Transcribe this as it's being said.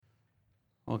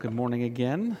Well, good morning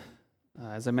again.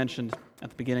 As I mentioned at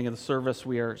the beginning of the service,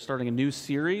 we are starting a new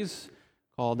series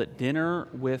called Dinner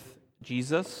with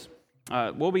Jesus.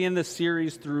 We'll be in this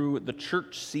series through the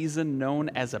church season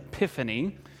known as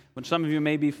Epiphany, which some of you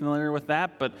may be familiar with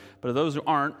that, but those who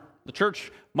aren't, the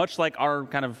church, much like our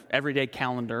kind of everyday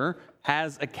calendar,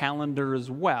 has a calendar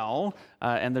as well,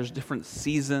 and there's different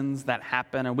seasons that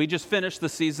happen. And we just finished the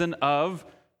season of,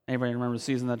 anybody remember the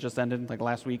season that just ended, like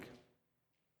last week?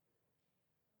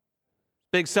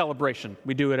 Big celebration.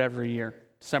 We do it every year.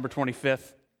 December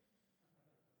 25th.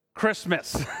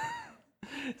 Christmas.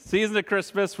 Season of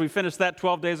Christmas. We finished that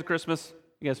 12 days of Christmas.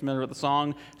 You guys familiar with the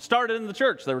song? Started in the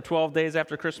church. There were 12 days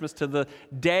after Christmas to the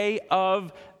day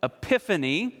of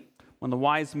Epiphany when the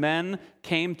wise men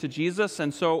came to Jesus.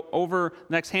 And so over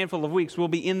the next handful of weeks, we'll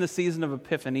be in the season of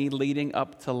Epiphany leading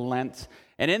up to Lent.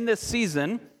 And in this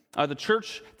season, the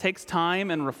church takes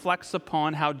time and reflects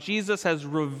upon how Jesus has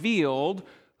revealed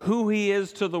who he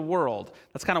is to the world.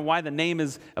 That's kind of why the name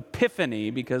is Epiphany,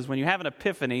 because when you have an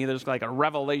epiphany, there's like a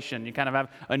revelation. You kind of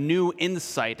have a new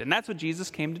insight. And that's what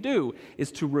Jesus came to do,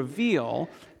 is to reveal,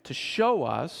 to show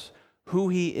us who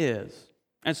he is.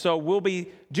 And so we'll be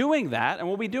doing that, and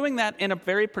we'll be doing that in a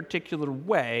very particular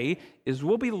way, is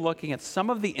we'll be looking at some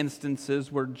of the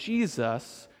instances where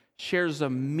Jesus shares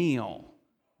a meal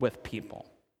with people.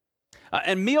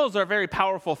 And meals are a very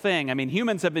powerful thing. I mean,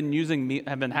 humans have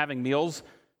been having meals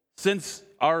since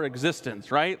our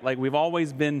existence, right? Like we've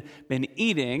always been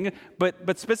eating,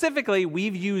 but specifically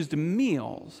we've used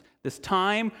meals, this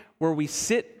time where we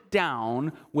sit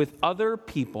down with other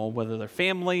people, whether they're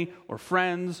family or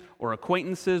friends or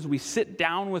acquaintances. We sit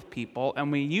down with people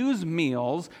and we use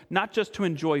meals not just to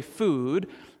enjoy food,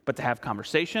 but to have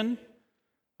conversation,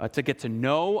 to get to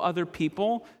know other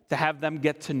people, to have them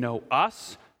get to know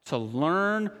us, to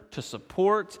learn, to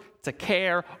support, to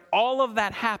care. All of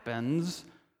that happens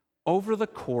over the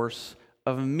course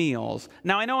of meals.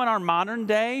 Now, I know in our modern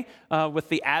day, with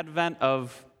the advent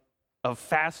of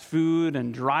fast food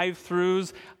and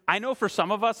drive-thrus, I know for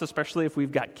some of us, especially if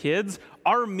we've got kids,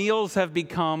 our meals have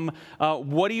become,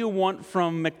 what do you want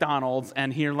from McDonald's?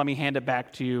 And here, let me hand it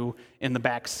back to you in the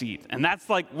back seat. And that's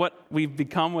like what we've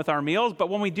become with our meals. But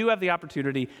when we do have the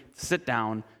opportunity to sit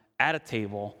down at a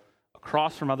table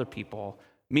across from other people,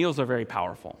 meals are very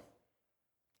powerful.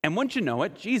 And wouldn't you know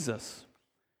it, Jesus,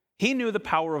 he knew the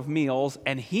power of meals,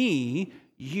 and he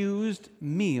used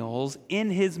meals in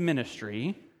his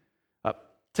ministry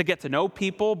to get to know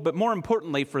people, but more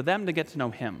importantly, for them to get to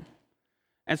know him.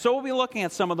 And so we'll be looking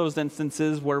at some of those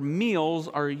instances where meals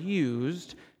are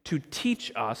used to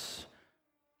teach us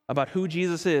about who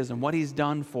Jesus is and what he's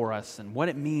done for us and what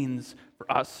it means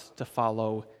for us to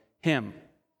follow him.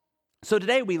 So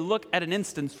today we look at an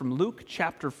instance from Luke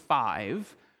chapter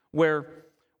 5 where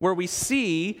we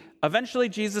see eventually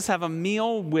Jesus have a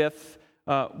meal with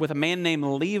a man named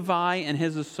Levi and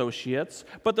his associates.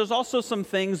 But there's also some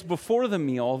things before the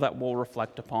meal that we'll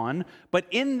reflect upon. But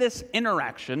in this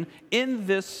interaction, in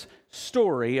this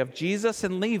story of Jesus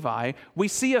and Levi, we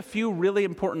see a few really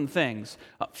important things.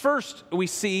 First, we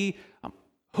see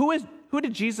who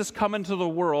did Jesus come into the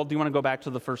world? Do you want to go back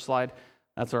to the first slide?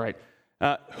 That's all right.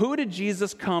 Who did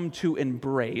Jesus come to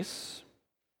embrace?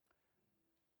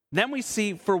 Then we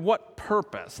see for what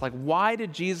purpose, like why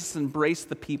did Jesus embrace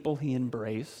the people he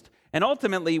embraced? And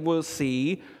ultimately we'll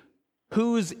see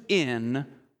who's in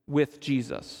with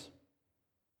Jesus.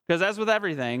 Because as with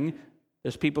everything,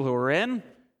 there's people who are in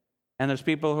and there's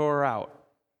people who are out.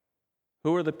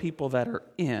 Who are the people that are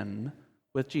in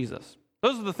with Jesus?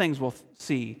 Those are the things we'll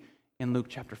see in Luke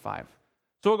chapter 5.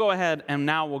 So we'll go ahead and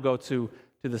now we'll go to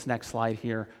this next slide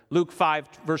here. Luke 5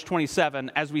 verse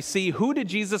 27, as we see who did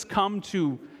Jesus come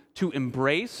to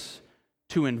embrace,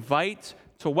 to invite,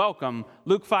 to welcome.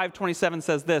 Luke 5:27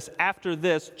 says this, after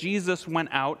this, Jesus went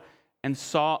out and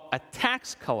saw a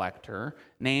tax collector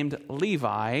named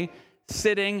Levi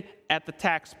sitting at the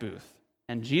tax booth.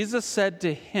 And Jesus said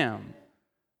to him,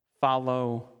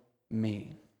 follow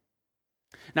me.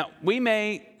 Now, we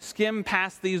may skim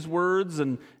past these words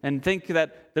and think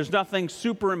that there's nothing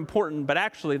super important, but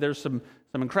actually there's some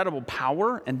incredible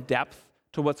power and depth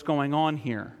to what's going on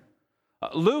here.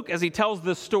 Luke, as he tells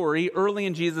this story early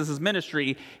in Jesus'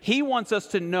 ministry, he wants us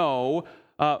to know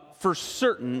for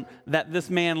certain that this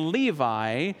man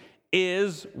Levi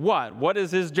is what? What is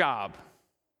his job?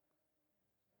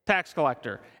 Tax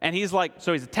collector. And he's like,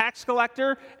 so he's a tax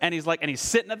collector, and he's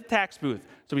sitting at the tax booth.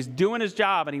 So he's doing his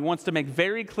job, and he wants to make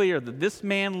very clear that this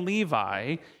man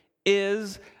Levi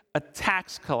is a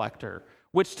tax collector,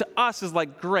 which to us is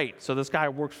like, great, so this guy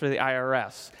works for the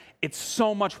IRS. It's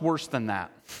so much worse than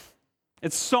that.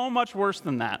 It's so much worse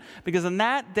than that, because in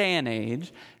that day and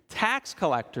age, tax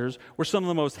collectors were some of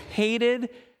the most hated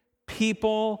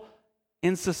people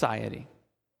in society.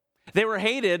 They were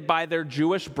hated by their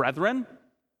Jewish brethren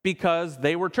because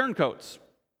they were turncoats.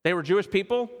 They were Jewish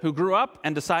people who grew up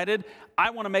and decided,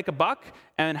 I want to make a buck,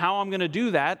 and how I'm going to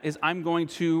do that is I'm going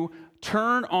to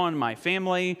turn on my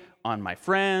family, on my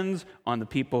friends, on the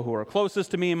people who are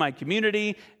closest to me in my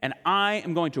community, and I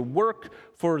am going to work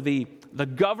for the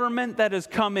government that has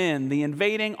come in, the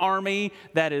invading army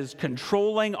that is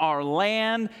controlling our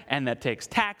land and that takes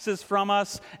taxes from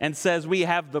us and says we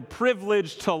have the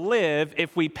privilege to live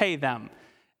if we pay them.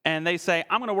 And they say,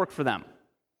 I'm going to work for them.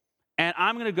 And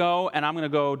I'm going to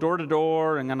go door to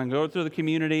door, and I'm going to go through the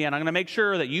community, and I'm going to make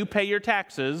sure that you pay your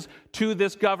taxes to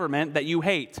this government that you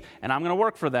hate, and I'm going to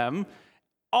work for them.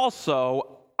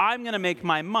 Also, I'm going to make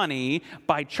my money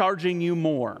by charging you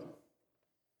more.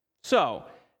 So,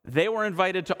 they were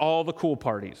invited to all the cool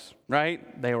parties,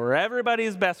 right? They were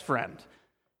everybody's best friend.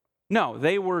 No,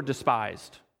 they were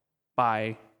despised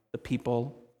by the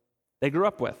people they grew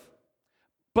up with.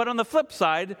 But on the flip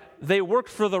side, they worked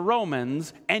for the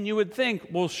Romans, and you would think,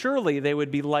 well, surely they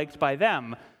would be liked by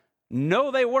them.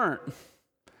 No, they weren't.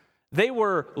 They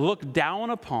were looked down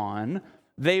upon.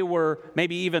 They were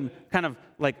maybe even kind of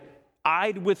like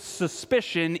eyed with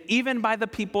suspicion, even by the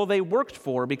people they worked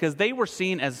for, because they were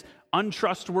seen as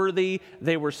untrustworthy.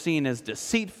 They were seen as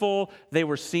deceitful. They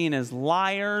were seen as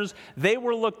liars. They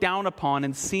were looked down upon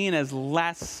and seen as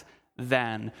less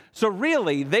than. So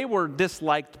really, they were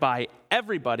disliked by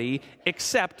everybody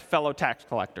except fellow tax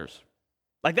collectors.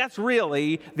 Like, that's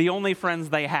really the only friends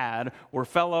they had were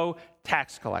fellow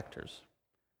tax collectors.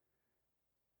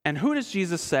 And who does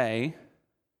Jesus say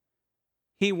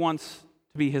he wants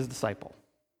to be his disciple?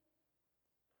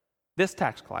 This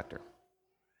tax collector.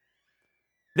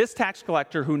 This tax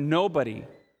collector who nobody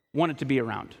wanted to be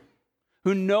around,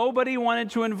 who nobody wanted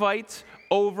to invite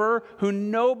over, who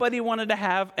nobody wanted to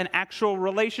have an actual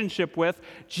relationship with.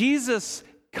 Jesus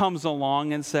comes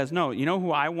along and says, no, you know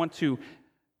who I want to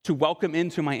welcome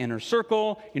into my inner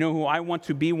circle? You know who I want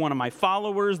to be one of my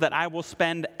followers that I will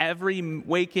spend every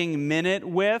waking minute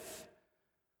with?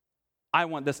 I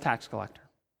want this tax collector.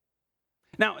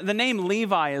 Now, the name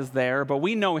Levi is there, but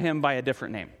we know him by a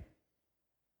different name.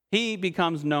 He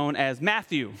becomes known as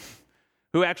Matthew,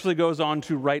 who actually goes on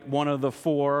to write one of the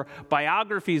 4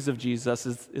 biographies of Jesus,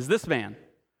 is this man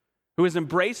who is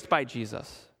embraced by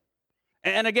Jesus.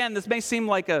 And again, this may seem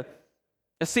like a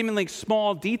seemingly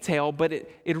small detail, but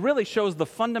it really shows the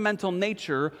fundamental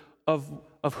nature of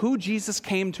who Jesus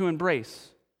came to embrace.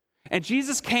 And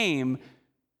Jesus came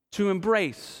to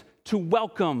embrace, to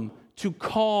welcome, to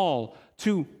call,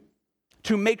 to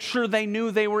make sure they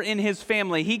knew they were in his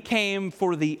family. He came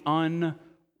for the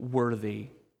unworthy.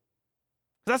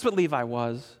 That's what Levi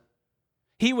was.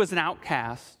 He was an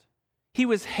outcast. He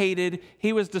was hated.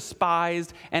 He was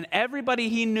despised. And everybody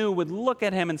he knew would look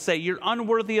at him and say, you're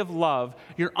unworthy of love.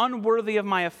 You're unworthy of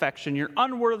my affection. You're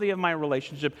unworthy of my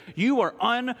relationship. You are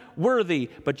unworthy.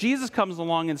 But Jesus comes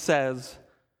along and says,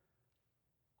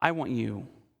 I want you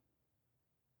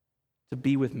to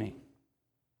be with me.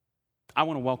 I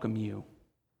want to welcome you.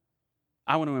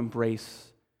 I want to embrace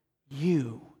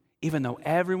you, even though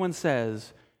everyone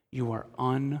says you are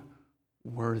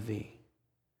unworthy.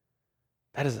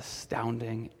 That is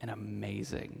astounding and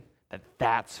amazing that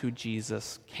that's who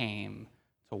Jesus came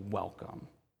to welcome.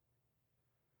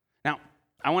 Now,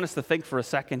 I want us to think for a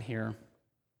second here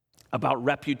about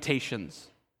reputations,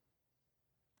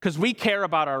 because we care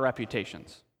about our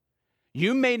reputations.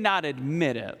 You may not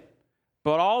admit it,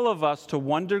 but all of us, to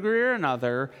one degree or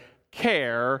another,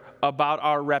 care about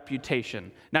our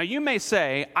reputation. Now, you may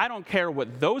say, I don't care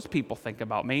what those people think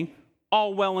about me.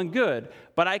 All well and good.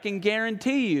 But I can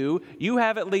guarantee you, you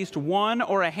have at least one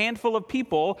or a handful of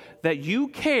people that you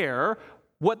care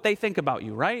what they think about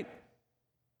you, right?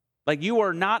 Like, you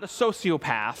are not a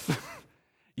sociopath.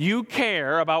 You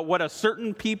care about what a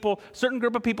certain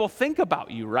group of people think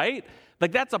about you, right?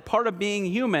 Like, that's a part of being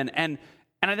human. And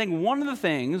I think one of the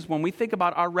things when we think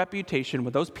about our reputation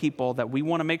with those people that we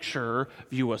want to make sure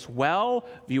view us well,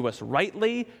 view us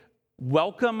rightly,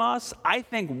 welcome us, I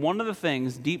think one of the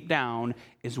things deep down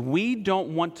is we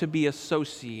don't want to be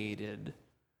associated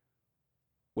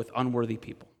with unworthy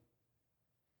people.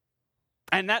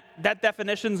 And that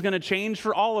definition is going to change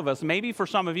for all of us. Maybe for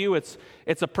some of you, it's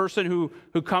a person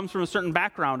who comes from a certain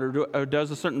background or does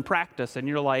a certain practice, and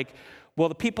you're like, well,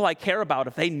 the people I care about,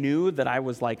 if they knew that I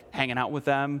was like hanging out with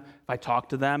them, if I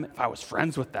talked to them, if I was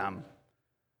friends with them,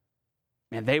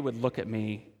 man, they would look at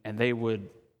me and they would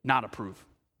not approve.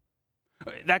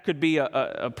 That could be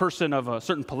a person of a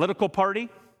certain political party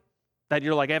that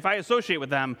you're like, if I associate with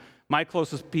them, my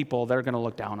closest people, they're going to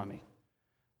look down on me.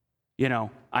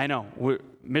 I know.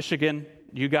 Michigan,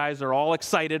 you guys are all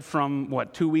excited from,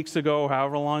 2 weeks ago,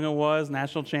 however long it was,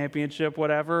 national championship,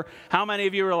 whatever. How many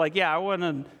of you are like, yeah, I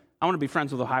want to be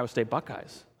friends with Ohio State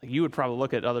Buckeyes? Like, you would probably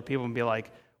look at other people and be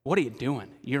like, what are you doing?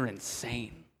 You're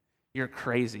insane. You're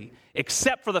crazy.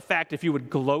 Except for the fact if you would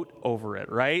gloat over it,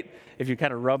 right? If you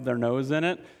kind of rub their nose in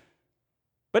it.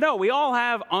 But no, we all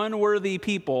have unworthy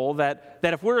people that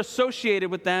if we're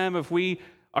associated with them, if we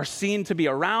are seen to be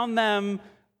around them,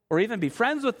 or even be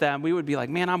friends with them, we would be like,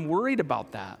 man, I'm worried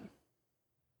about that.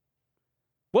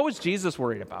 What was Jesus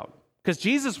worried about? Because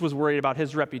Jesus was worried about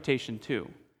his reputation too.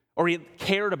 Or he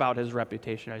cared about his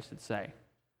reputation, I should say.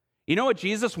 You know what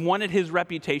Jesus wanted his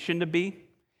reputation to be?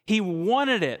 He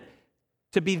wanted it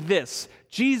to be this.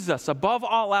 Jesus, above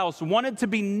all else, wanted to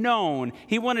be known.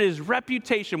 He wanted his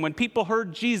reputation. When people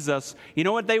heard Jesus, you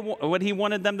know what he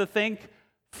wanted them to think?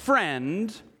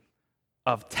 Friend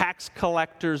of tax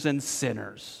collectors and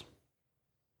sinners.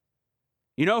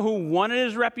 You know who wanted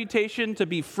his reputation to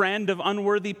be friend of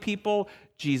unworthy people?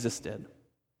 Jesus did.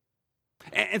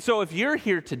 And so if you're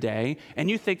here today and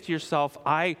you think to yourself,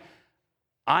 I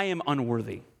am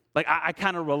unworthy. Like I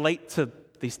kind of relate to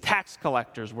these tax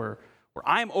collectors where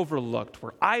I'm overlooked,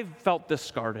 where I've felt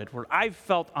discarded, where I've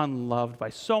felt unloved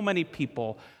by so many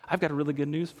people. I've got a really good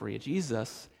news for you.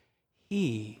 Jesus,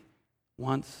 he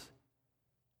wants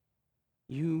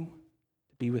you to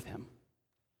be with him.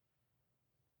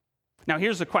 Now,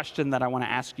 here's a question that I want to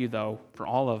ask you, though, for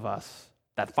all of us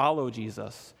that follow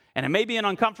Jesus. And it may be an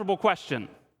uncomfortable question.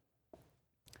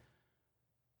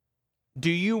 Do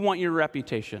you want your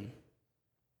reputation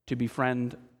to be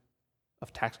friend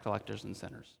of tax collectors and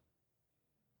sinners?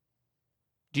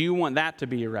 Do you want that to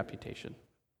be your reputation?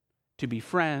 To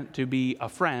be a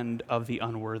friend of the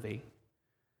unworthy?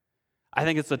 I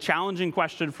think it's a challenging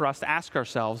question for us to ask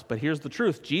ourselves, but here's the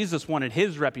truth. Jesus wanted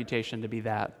his reputation to be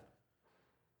that,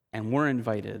 and we're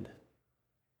invited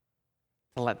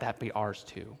to let that be ours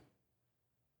too,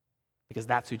 because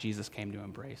that's who Jesus came to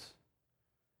embrace.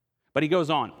 But he goes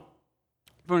on.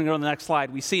 We're going to go to the next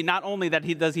slide. We see not only that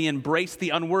he embrace the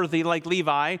unworthy like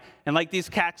Levi and like these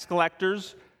tax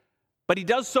collectors, but he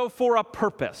does so for a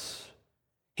purpose.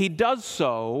 He does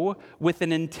so with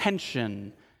an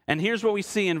intention. And here's what we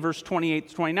see in verse 28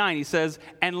 to 29. He says,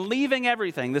 and leaving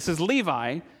everything, this is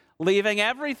Levi, leaving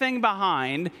everything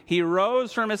behind, he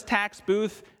rose from his tax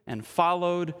booth and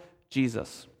followed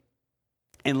Jesus.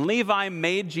 And Levi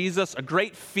made Jesus a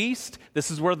great feast. This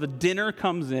is where the dinner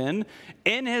comes in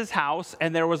his house,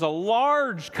 and there was a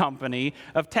large company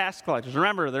of tax collectors.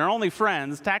 Remember, they're only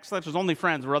friends. Tax collectors' only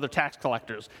friends were other tax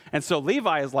collectors. And so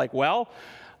Levi is like, well,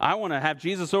 I want to have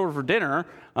Jesus over for dinner.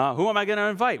 Who am I going to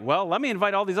invite? Well, let me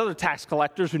invite all these other tax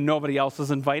collectors who nobody else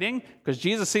is inviting, because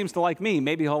Jesus seems to like me.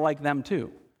 Maybe he'll like them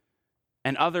too.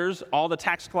 And others, all the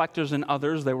tax collectors and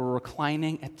others, they were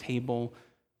reclining at table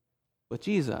with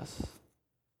Jesus.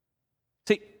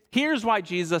 See, here's why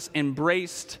Jesus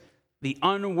embraced the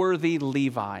unworthy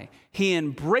Levi. He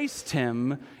embraced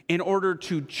him in order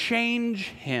to change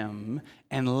him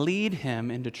and lead him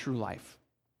into true life.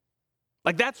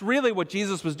 Like, that's really what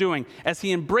Jesus was doing. As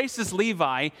he embraces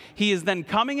Levi, he is then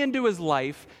coming into his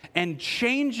life and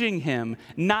changing him,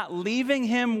 not leaving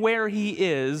him where he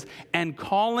is, and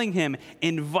calling him,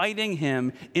 inviting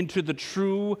him into the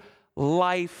true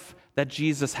life that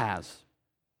Jesus has.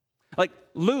 Like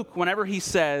Luke, whenever he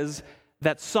says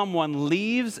that someone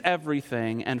leaves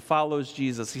everything and follows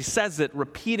Jesus, he says it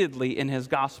repeatedly in his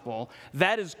gospel.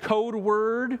 That is code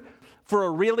word for a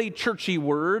really churchy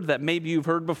word that maybe you've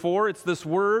heard before. It's this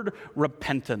word,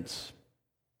 repentance.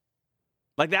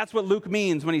 Like, that's what Luke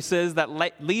means when he says that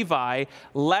Levi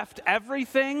left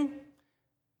everything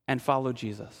and followed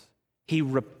Jesus. He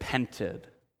repented.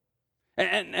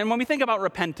 And when we think about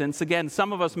repentance, again,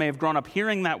 some of us may have grown up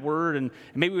hearing that word, and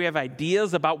maybe we have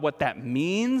ideas about what that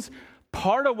means.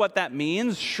 Part of what that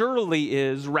means surely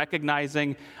is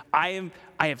recognizing I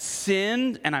have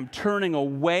sinned, and I'm turning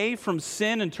away from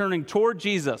sin and turning toward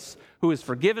Jesus, who has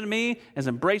forgiven me, has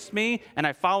embraced me, and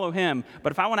I follow him.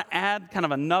 But if I want to add kind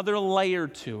of another layer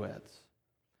to it,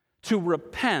 to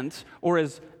repent, or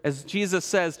as Jesus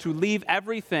says, to leave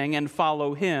everything and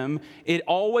follow him, it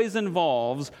always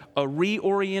involves a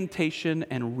reorientation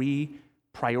and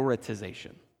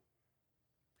reprioritization.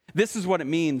 This is what it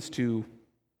means to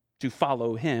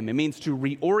follow him. It means to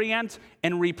reorient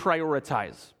and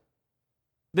reprioritize.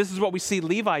 This is what we see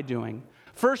Levi doing.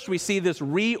 First, we see this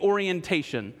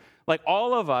reorientation. Like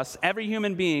all of us, every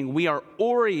human being, we are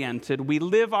oriented. We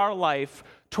live our life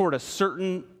toward a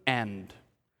certain end.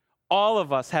 All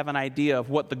of us have an idea of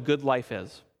what the good life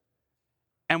is.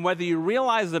 And whether you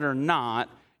realize it or not,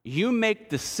 you make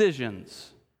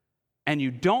decisions, and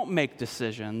you don't make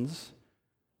decisions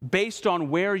based on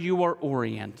where you are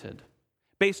oriented,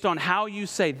 based on how you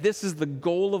say, this is the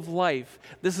goal of life,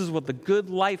 this is what the good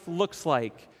life looks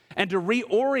like. And to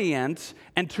reorient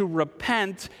and to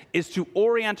repent is to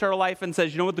orient our life and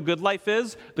says, you know what the good life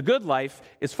is? The good life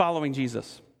is following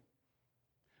Jesus.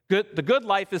 The good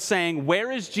life is saying, where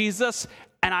is Jesus?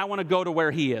 And I want to go to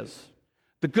where he is.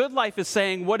 The good life is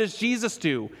saying, what does Jesus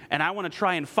do? And I want to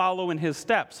try and follow in his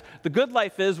steps. The good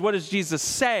life is, what does Jesus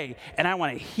say? And I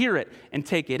want to hear it and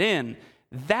take it in.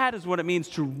 That is what it means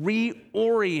to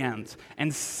reorient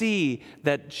and see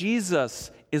that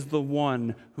Jesus is the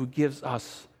one who gives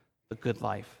us the good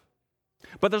life.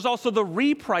 But there's also the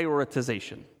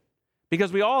reprioritization,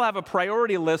 because we all have a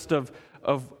priority list of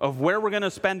where we're going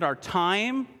to spend our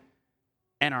time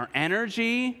and our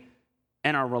energy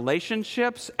and our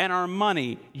relationships and our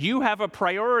money. You have a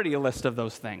priority list of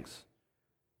those things.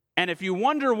 And if you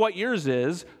wonder what yours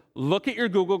is, look at your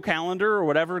Google Calendar or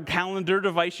whatever calendar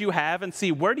device you have and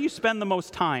see, where do you spend the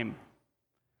most time?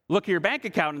 Look at your bank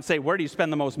account and say, where do you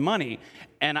spend the most money?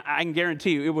 And I can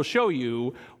guarantee you, it will show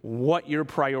you what your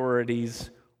priorities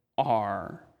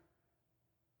are.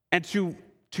 And to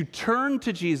turn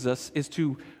to Jesus is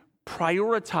to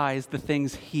prioritize the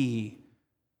things he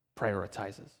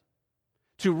prioritizes.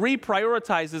 To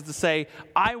reprioritize is to say,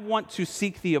 I want to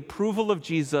seek the approval of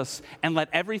Jesus and let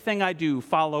everything I do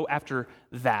follow after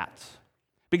that.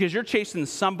 Because you're chasing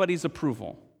somebody's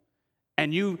approval.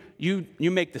 And you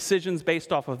make decisions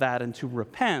based off of that. And to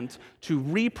repent, to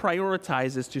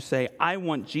reprioritize is to say, I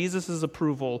want Jesus'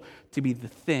 approval to be the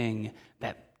thing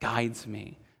that guides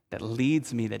me, that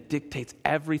leads me, that dictates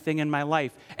everything in my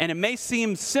life. And it may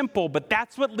seem simple, but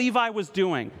that's what Levi was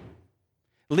doing.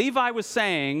 Levi was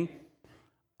saying,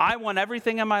 I want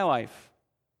everything in my life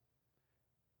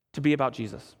to be about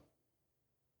Jesus.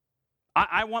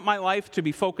 I want my life to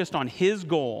be focused on his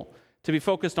goal, to be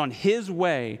focused on his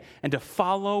way, and to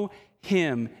follow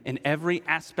him in every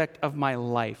aspect of my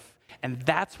life. And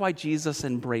that's why Jesus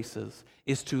embraces,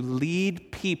 is to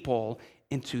lead people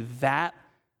into that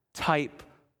type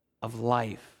of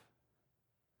life.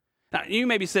 Now, you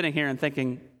may be sitting here and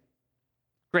thinking,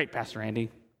 great, Pastor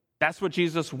Andy, that's what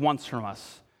Jesus wants from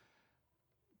us.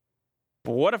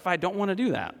 But what if I don't want to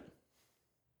do that?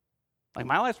 Like,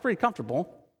 my life's pretty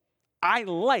comfortable. I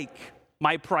like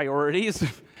my priorities.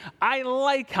 I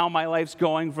like how my life's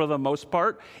going for the most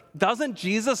part. Doesn't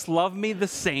Jesus love me the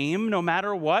same no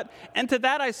matter what? And to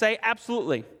that I say,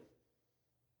 absolutely.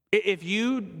 If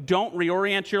you don't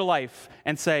reorient your life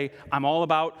and say, I'm all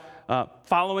about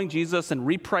following Jesus and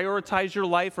reprioritize your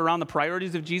life around the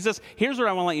priorities of Jesus, here's what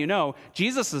I want to let you know.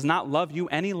 Jesus does not love you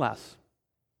any less.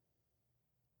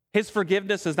 His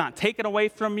forgiveness is not taken away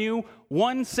from you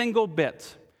one single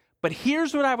bit. But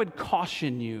here's what I would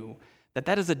caution you,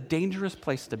 that is a dangerous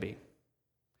place to be.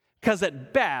 Because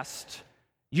at best,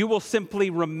 you will simply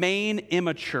remain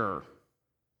immature.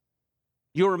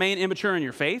 You'll remain immature in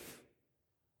your faith.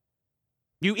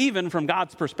 You even, from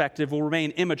God's perspective, will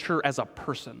remain immature as a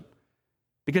person.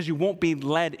 Because you won't be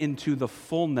led into the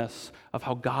fullness of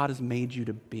how God has made you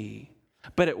to be.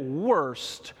 But at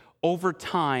worst, over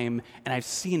time, and I've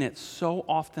seen it so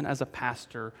often as a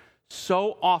pastor,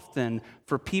 so often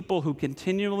for people who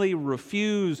continually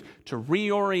refuse to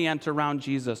reorient around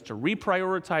Jesus, to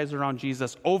reprioritize around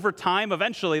Jesus, over time,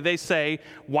 eventually they say,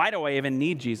 why do I even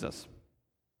need Jesus?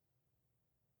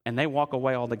 And they walk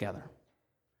away altogether.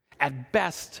 At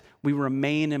best, we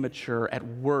remain immature. At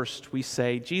worst, we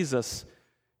say, Jesus,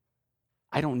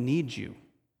 I don't need you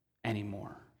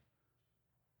anymore.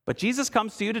 But Jesus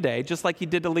comes to you today, just like he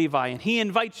did to Levi, and he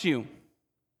invites you.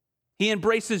 He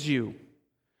embraces you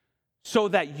so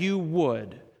that you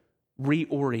would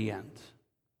reorient,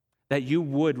 that you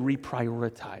would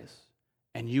reprioritize,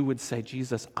 and you would say,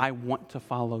 Jesus, I want to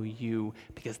follow you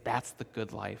because that's the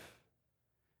good life.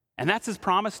 And that's his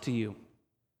promise to you,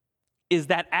 is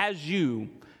that as you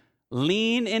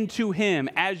lean into him,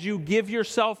 as you give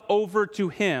yourself over to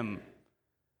him,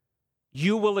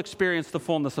 you will experience the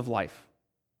fullness of life.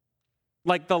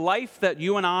 Like the life that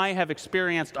you and I have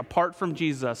experienced apart from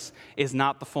Jesus is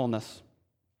not the fullness,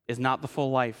 is not the full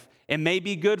life. It may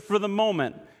be good for the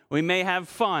moment. We may have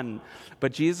fun.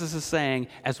 But Jesus is saying,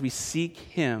 as we seek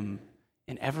him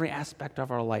in every aspect of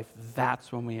our life,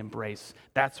 that's when we embrace,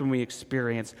 that's when we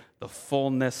experience the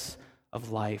fullness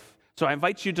of life. So I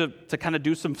invite you to kind of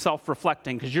do some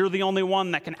self-reflecting, because you're the only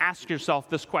one that can ask yourself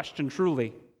this question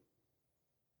truly.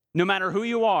 No matter who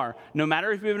you are, no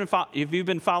matter if you've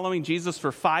been following Jesus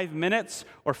for 5 minutes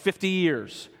or 50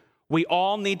 years, we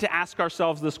all need to ask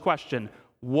ourselves this question: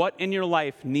 what in your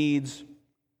life needs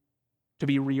to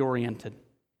be reoriented.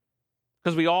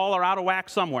 Because we all are out of whack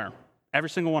somewhere, every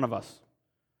single one of us.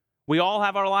 We all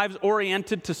have our lives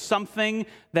oriented to something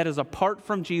that is apart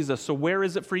from Jesus. So where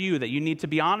is it for you that you need to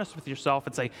be honest with yourself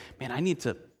and say, man, I need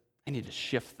to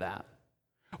shift that?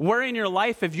 Where in your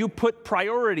life have you put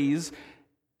priorities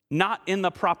not in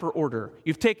the proper order?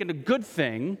 You've taken a good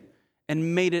thing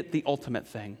and made it the ultimate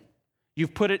thing.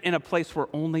 You've put it in a place where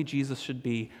only Jesus should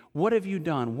be. What have you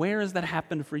done? Where has that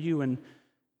happened for you? And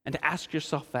to ask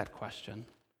yourself that question.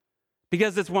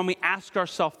 Because it's when we ask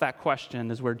ourselves that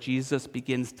question is where Jesus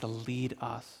begins to lead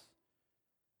us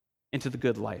into the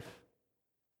good life,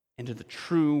 into the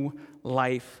true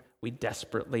life we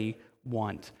desperately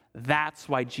want. That's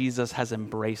why Jesus has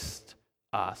embraced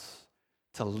us,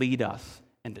 to lead us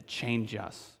and to change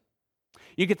us.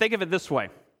 You can think of it this way,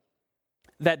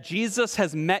 that Jesus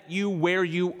has met you where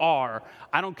you are.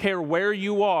 I don't care where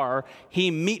you are,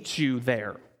 he meets you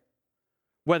there.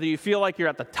 Whether you feel like you're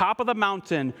at the top of the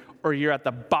mountain or you're at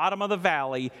the bottom of the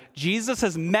valley, Jesus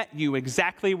has met you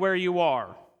exactly where you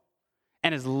are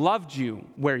and has loved you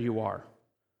where you are.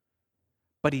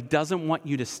 But he doesn't want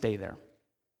you to stay there.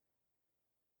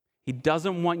 He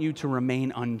doesn't want you to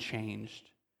remain unchanged.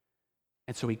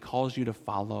 And so he calls you to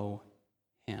follow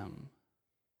him.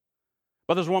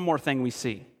 But there's one more thing we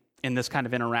see in this kind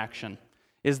of interaction,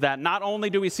 is that not only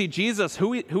do we see Jesus,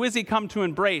 who is he come to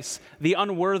embrace? The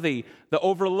unworthy, the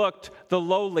overlooked, the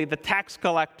lowly, the tax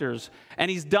collectors.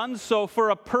 And he's done so for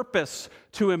a purpose,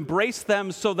 to embrace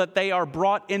them so that they are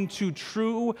brought into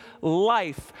true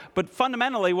life. But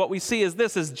fundamentally what we see is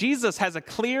this, is Jesus has a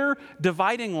clear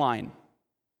dividing line.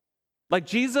 Like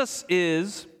Jesus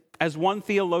is, as one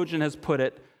theologian has put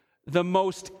it, the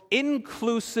most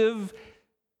inclusive,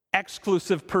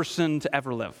 exclusive person to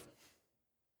ever live.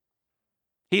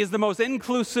 He is the most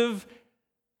inclusive,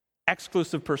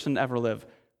 exclusive person to ever live.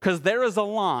 Because there is a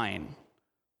line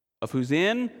of who's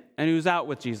in and who's out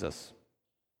with Jesus.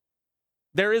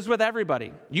 There is with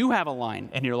everybody. You have a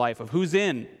line in your life of who's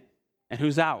in and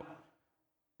who's out.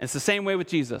 And it's the same way with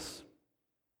Jesus.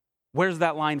 Where's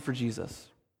that line for Jesus?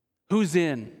 Who's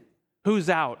in? Who's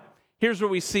out? Here's what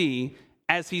we see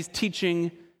as he's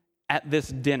teaching at this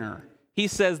dinner. He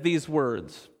says these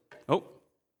words. Oh,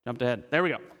 jumped ahead. There we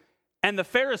go. And the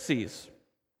Pharisees,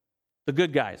 the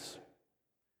good guys,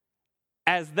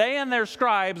 as they and their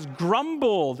scribes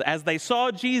grumbled as they saw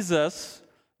Jesus,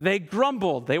 they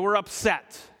grumbled. They were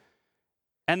upset.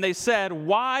 And they said,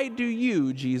 why do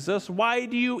you, Jesus, why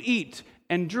do you eat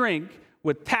and drink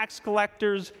with tax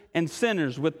collectors and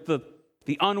sinners, with the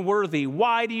unworthy?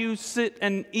 Why do you sit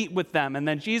and eat with them? And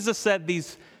then Jesus said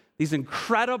these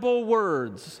incredible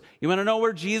words. You want to know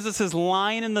where Jesus'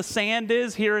 line in the sand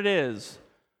is? Here it is.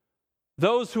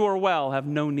 Those who are well have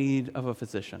no need of a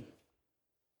physician.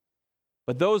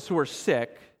 But those who are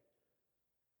sick,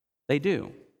 they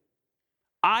do.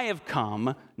 I have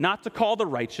come not to call the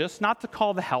righteous, not to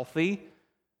call the healthy,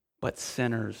 but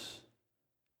sinners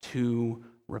to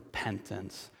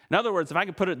repentance. In other words, if I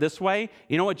could put it this way,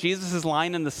 you know what Jesus'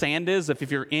 line in the sand is if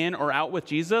you're in or out with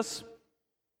Jesus?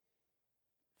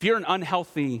 If you're an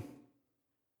unhealthy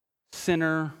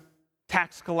sinner,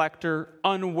 tax collector,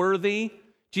 unworthy,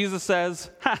 Jesus says,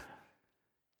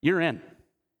 you're in.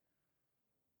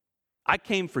 I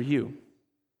came for you.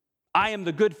 I am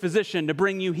the good physician to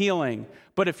bring you healing.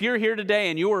 But if you're here today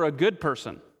and you are a good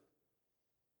person,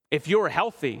 if you're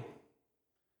healthy,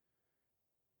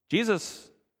 Jesus,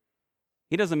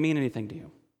 he doesn't mean anything to you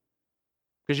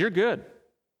because you're good.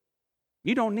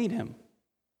 You don't need him.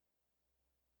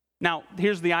 Now,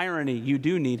 here's the irony. You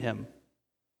do need him.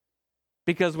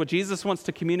 Because what Jesus wants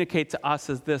to communicate to us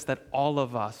is this, that all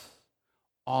of us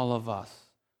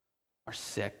are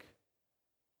sick.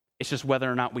 It's just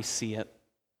whether or not we see it.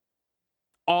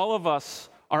 All of us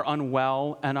are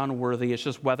unwell and unworthy. It's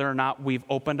just whether or not we've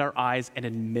opened our eyes and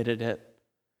admitted it.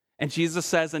 And Jesus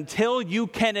says, until you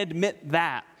can admit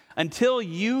that, until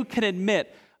you can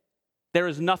admit there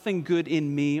is nothing good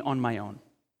in me on my own,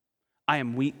 I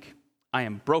am weak, I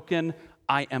am broken,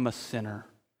 I am a sinner.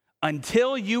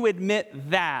 Until you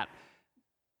admit that,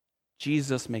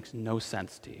 Jesus makes no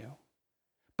sense to you.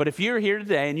 But if you're here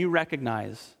today and you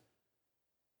recognize,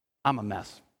 I'm a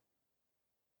mess.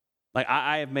 Like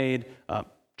I have made a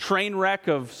train wreck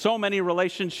of so many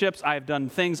relationships. I have done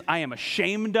things I am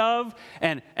ashamed of,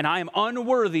 and I am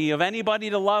unworthy of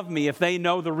anybody to love me if they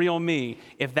know the real me.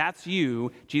 If that's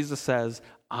you, Jesus says,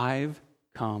 I've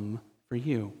come for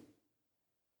you,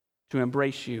 to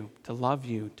embrace you, to love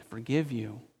you, to forgive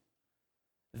you.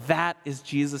 That is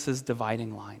Jesus'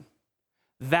 dividing line.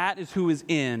 That is who is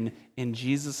in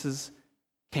Jesus'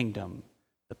 kingdom.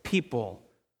 The people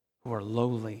who are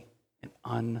lowly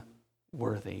and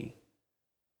unworthy.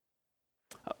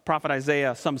 Prophet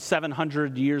Isaiah, some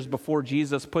 700 years before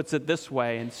Jesus, puts it this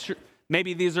way, and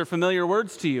maybe these are familiar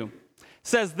words to you.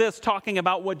 Says this, talking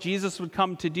about what Jesus would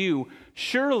come to do.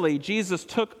 Surely Jesus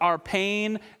took our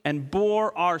pain and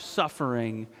bore our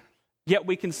suffering, yet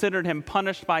we considered him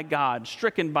punished by God,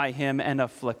 stricken by him, and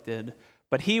afflicted.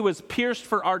 But he was pierced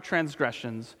for our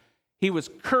transgressions. He was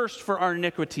cursed for our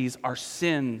iniquities, our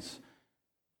sins.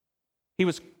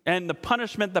 And the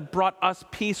punishment that brought us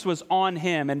peace was on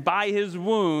him. And by his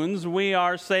wounds, we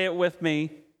are, say it with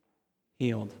me,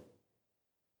 healed.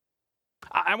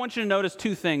 I want you to notice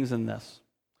two things in this.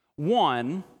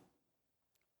 One,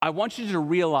 I want you to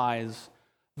realize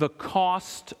the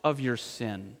cost of your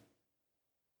sin.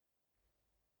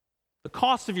 The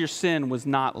cost of your sin was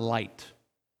not light.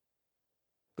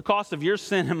 The cost of your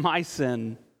sin and my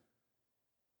sin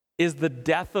is the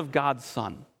death of God's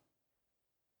Son.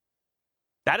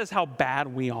 That is how bad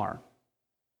we are.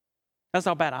 That's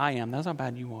how bad I am. That's how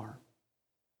bad you are.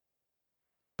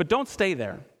 But don't stay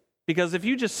there. Because if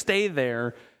you just stay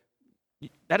there,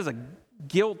 that is a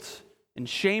guilt and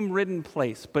shame-ridden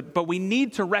place. But we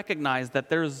need to recognize that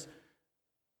there is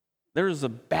a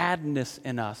badness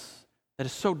in us that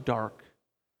is so dark.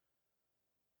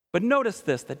 But notice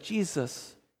this, that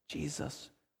Jesus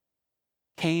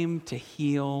came to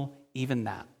heal even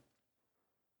that.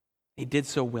 He did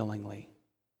so willingly.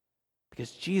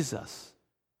 Because Jesus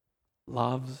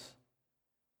loves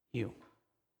you.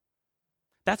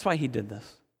 That's why he did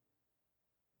this.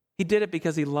 He did it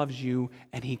because he loves you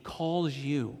and he calls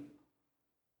you.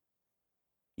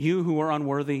 You who are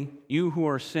unworthy, you who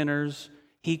are sinners,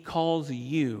 he calls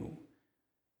you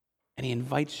and he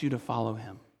invites you to follow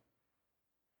him.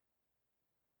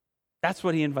 That's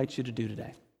what he invites you to do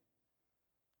today.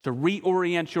 To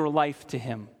reorient your life to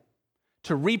him.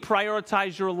 To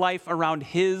reprioritize your life around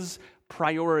his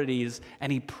priorities,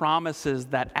 and he promises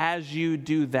that as you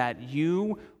do that,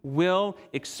 you will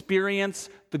experience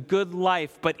the good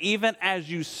life. But even as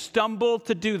you stumble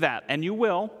to do that, and you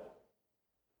will,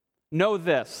 know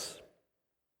this,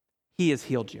 he has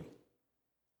healed you.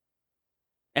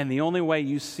 And the only way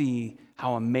you see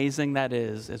how amazing that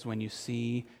is when you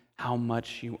see how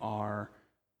much you are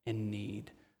in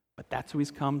need. But that's who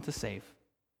he's come to save.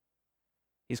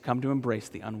 He's come to embrace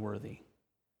the unworthy.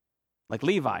 Like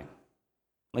Levi,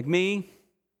 like me,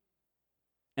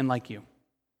 and like you.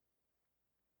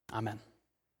 Amen.